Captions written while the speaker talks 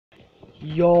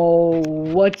Yo,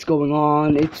 what's going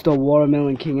on? It's the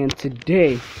Watermelon King, and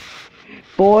today,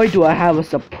 boy, do I have a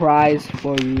surprise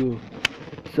for you.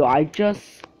 So I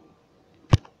just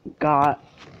got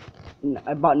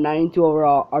about 92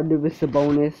 overall Arvydas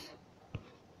Sabonis,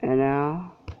 and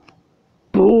now,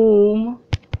 boom,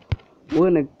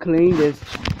 we're gonna claim this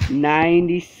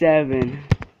 97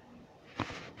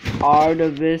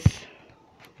 Arvydas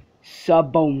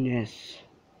Sabonis.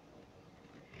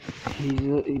 He's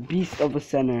a beast of a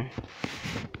center.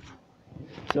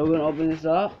 So we're gonna open this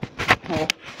up.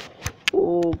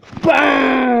 Oh,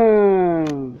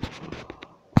 bam!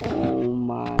 Oh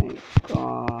my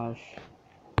gosh.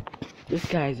 This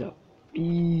guy's a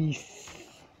beast.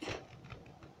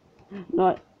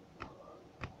 Not.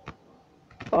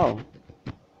 Oh.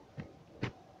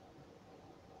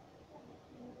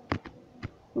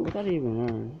 What did that even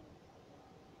earn?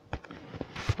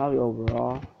 Probably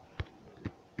overall.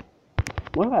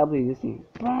 What if I update this thing?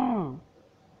 Bam!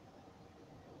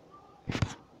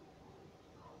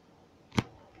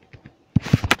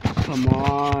 Come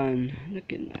on,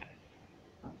 look at that.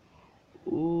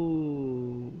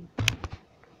 Ooh.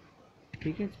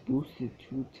 He gets boosted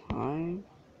 2 times?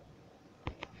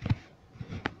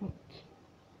 What?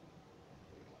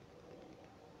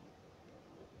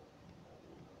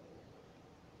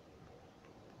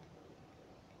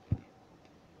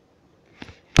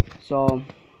 So,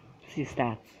 let's see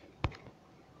stats.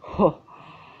 Huh.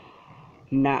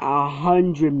 Now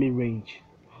 100 mid-range,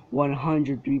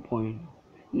 100 3-point,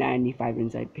 95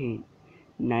 inside paint,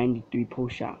 93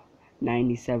 post shot,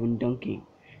 97 dunking,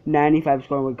 95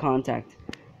 scoring with contact,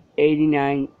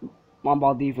 89 on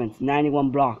ball defense,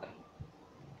 91 block,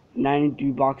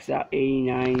 93 box out,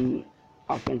 89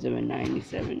 offensive, and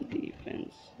 97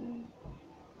 defense.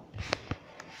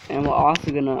 And we're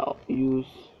also gonna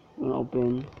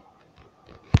open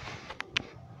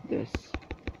this.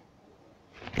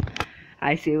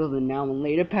 I saved the now and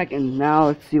later pack, and now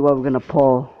let's see what we're gonna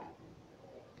pull.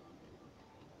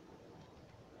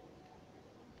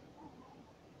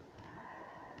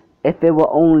 If it were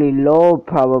only low,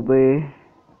 probably.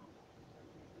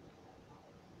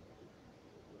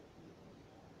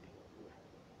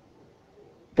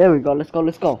 There we go, let's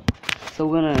go. So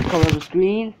we're gonna cover the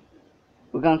screen.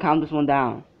 We're gonna count this one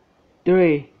down.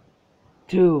 3,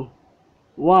 2,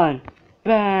 1,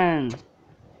 bang!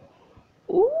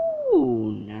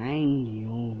 Ooh, 90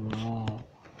 overall.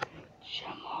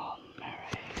 Jamal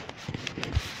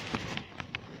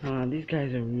Murray. These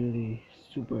guys are really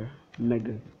super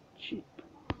mega cheap.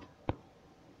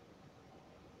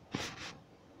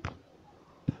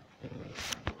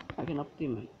 I can update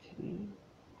my team.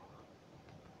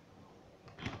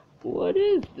 What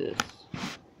is this?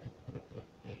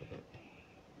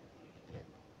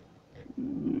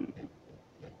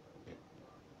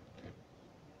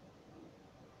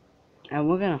 And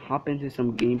we're gonna hop into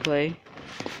some gameplay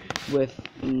with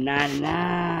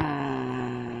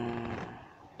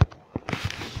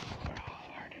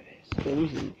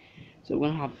So we're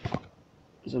gonna hop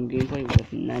some gameplay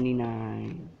with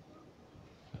 99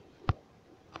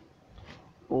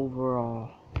 overall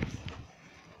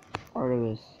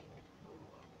Arvydas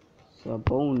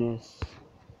Sabonis.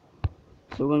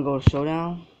 So we're gonna go to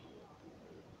showdown.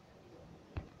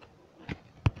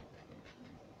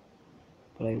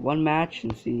 Play one match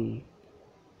and see.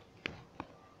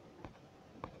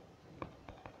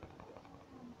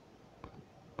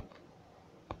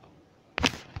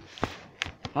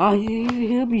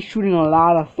 He'll be shooting a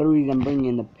lot of threes and bringing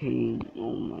in the paint.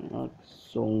 Oh my, that's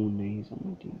so nice on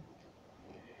my team.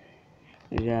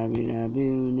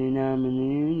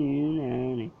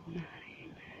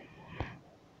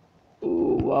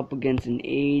 Ooh, up against an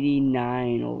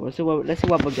 89 over. So let's see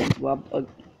what up against.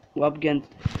 We're up against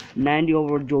 90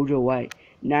 over Jojo White,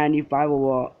 95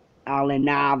 over Allen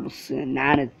Iverson,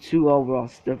 92 over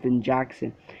Stephen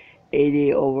Jackson,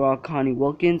 88 over Connie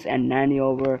Wilkins, and 90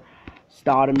 over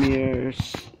Stoudemire.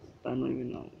 I don't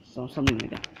even know, something like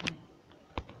that.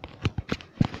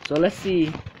 So let's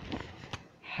see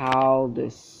how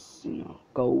this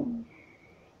goes.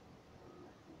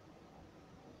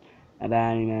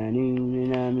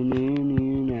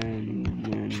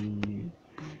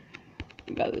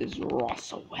 We got this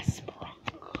Russell Westbrook.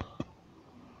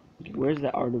 Where's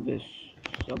the Arvydas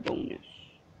Sabonis?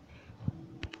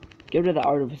 Get rid of the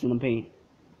Arvydas in the paint.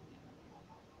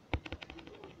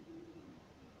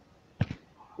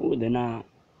 Oh, they're not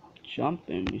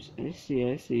jumping. I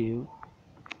see you.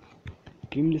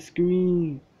 Give me the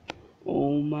screen.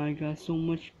 Oh my god, so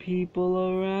much people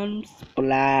around.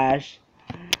 Splash.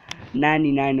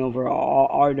 99 overall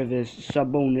Arvydas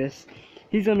Sabonis.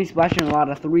 He's gonna be splashing a lot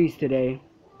of threes today.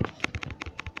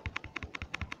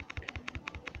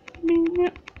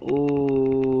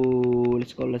 Oh,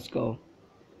 let's go, let's go.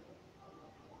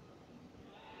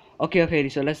 Okay, okay,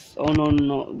 so let's. Oh no,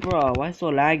 no, bro, why so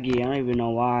laggy? I don't even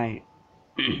know why.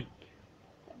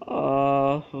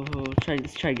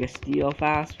 Let's try to get steel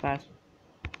fast, fast.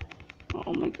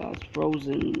 Oh my god, it's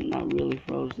frozen. Not really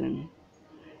frozen,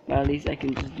 but at least I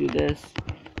can just do this.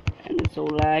 And it's so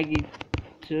laggy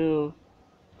too.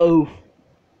 Oh,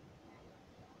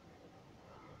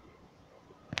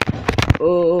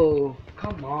 oh,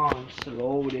 come on,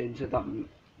 slow it into the.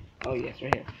 Oh yes,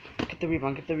 right here. Get the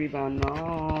rebound, get the rebound.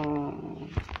 No.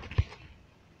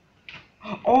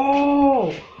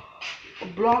 Oh, a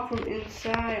block from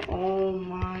inside. Oh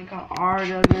my god,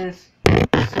 Arvydas,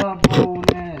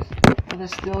 Sabonis. But they're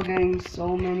still getting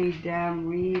so many damn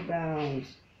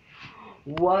rebounds.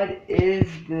 What is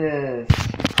this?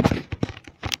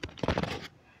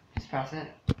 Just pass it.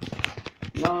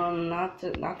 No, not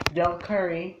Del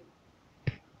Curry,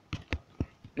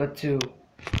 but to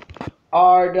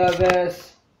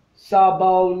Arvydas,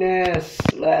 Sabonis.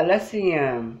 Let's see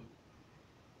him.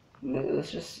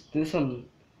 Let's just do some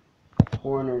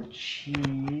corner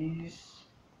cheese.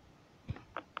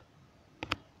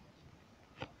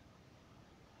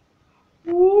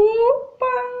 Woo,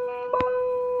 bang,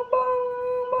 bang, bang,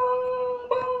 bang,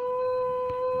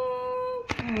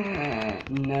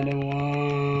 bang. Another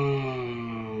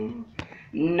one.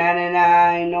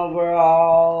 99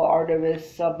 overall. Arvydas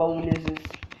Sabonis is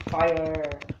fire.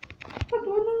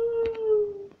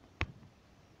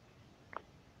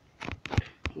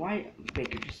 Why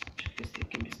Baker just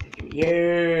mistaken?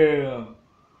 Yeah.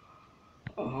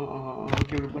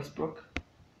 Give it Westbrook.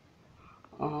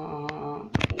 Ooh.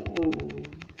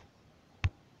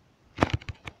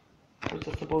 Where's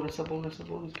the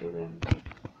Sabonis, give it in.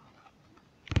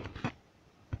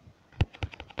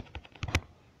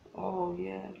 Oh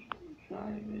yeah,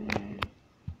 drive it.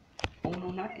 Oh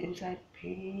no, not inside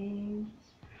paint.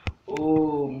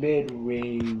 Oh,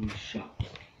 mid-range shot.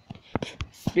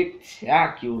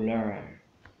 Spectacular.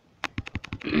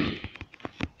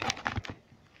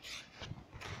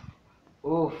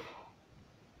 Oof.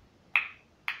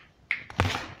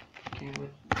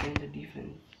 Can't the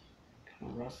defense.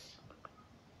 Kind of rust.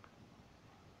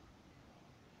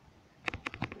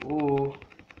 Ooh.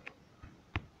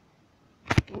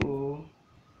 Ooh.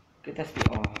 Get that steal.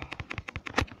 Oh.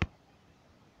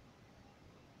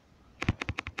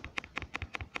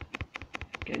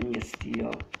 Get me a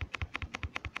steal.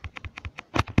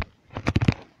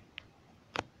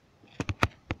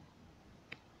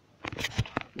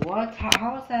 What?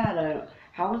 How was that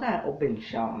how was that open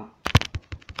shot?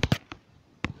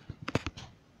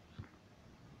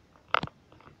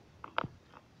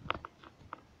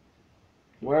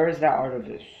 Where is that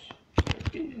Arvydas?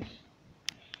 Jeez.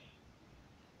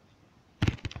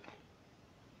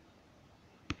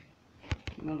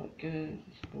 Not look good.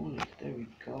 It's bonus. There we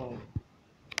go.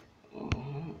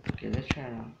 Okay, let's try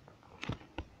it out.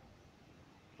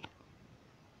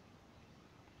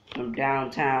 From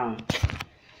downtown.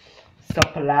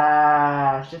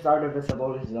 Splash! This Arvydas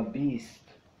Sabonis is a beast.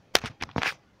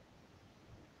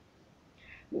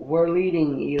 We're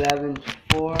leading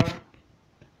 11-4.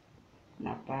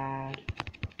 Not bad.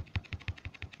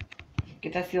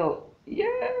 Get that steal.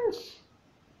 Yes!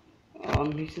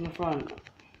 He's in the front.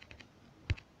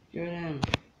 You're in.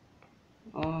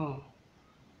 Oh.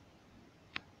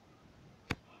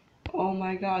 Oh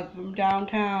my god, from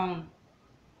downtown.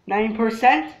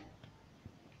 9%?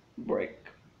 Break.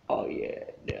 Oh yeah,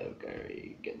 Del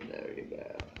Curry. Get the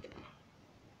rebound.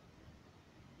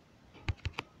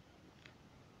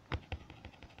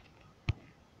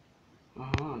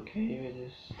 Okay, here it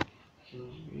is.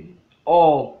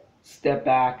 Oh, step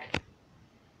back.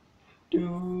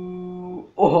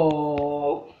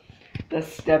 Oh, the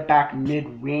step back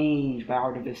mid range by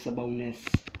Arvydas Sabonis.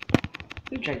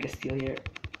 Let me try to get steal here.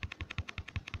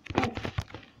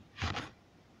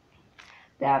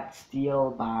 That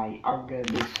steal by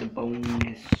Arvydas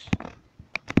Sabonis.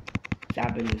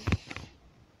 Sabonis.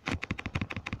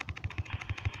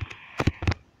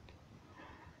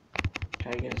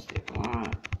 Try to get a steal. Come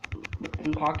on. Rip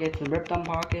them pockets and rip them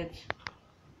pockets.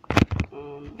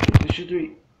 Shoot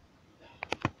three.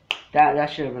 That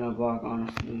should have been a block,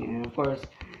 honestly. And of course,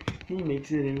 he makes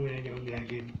it in when I don't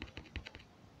like it.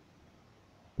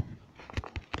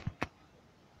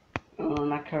 Oh,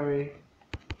 not Curry.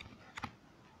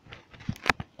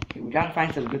 Okay, we gotta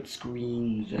find some good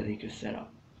screens that they could set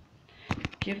up.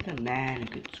 Give the man a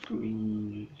good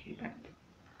screen. Okay, back.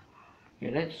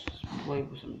 Here, let's play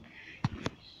with some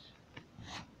cheese.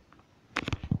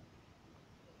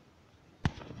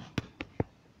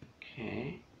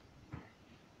 Okay.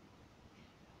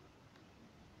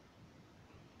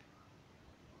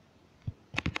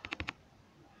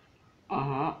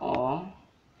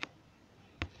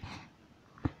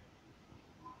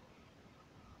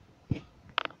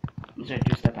 Sorry,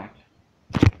 2 step back.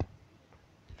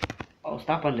 Oh,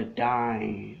 stop on the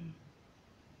dime.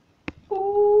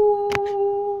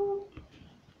 Ooh.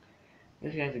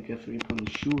 This guy's a good 3-point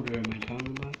shooter, am I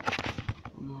talking about?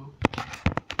 Come on.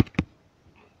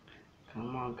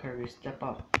 Come on, Curry. Step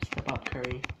up. Step up,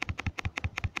 Curry.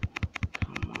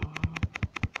 Come on.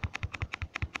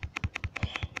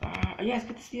 Ah, yes,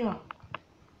 get the steal.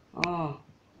 Oh,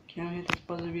 can't hit this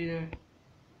buzzer beater.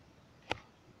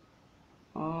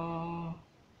 Oh.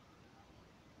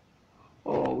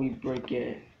 Oh, we break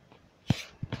it.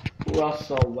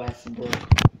 Russell Westbrook.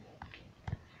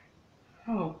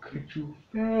 How could you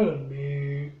fail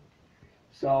me?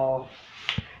 So,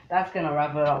 that's gonna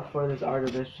wrap it up for this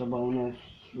Arvydas Sabonis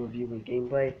review and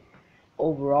gameplay.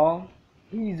 Overall,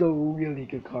 he's a really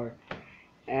good card.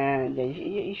 And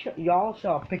y'all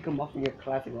should pick him up in your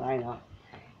classic lineup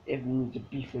if you need to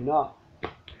beef him up.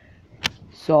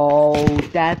 So,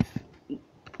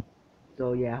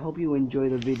 yeah, I hope you enjoy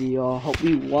the video. Hope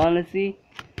you wanna see.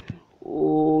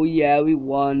 Oh yeah, we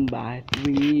won by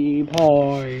 3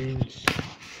 points.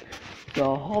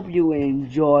 So hope you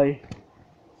enjoy.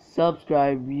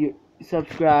 Subscribe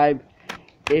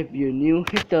if you're new.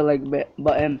 Hit the like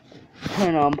button.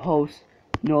 Turn on post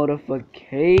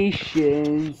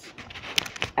notifications.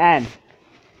 And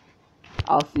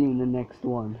I'll see you in the next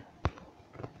one.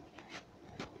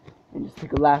 And just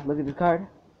take a last look at the card.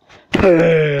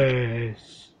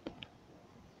 Peace.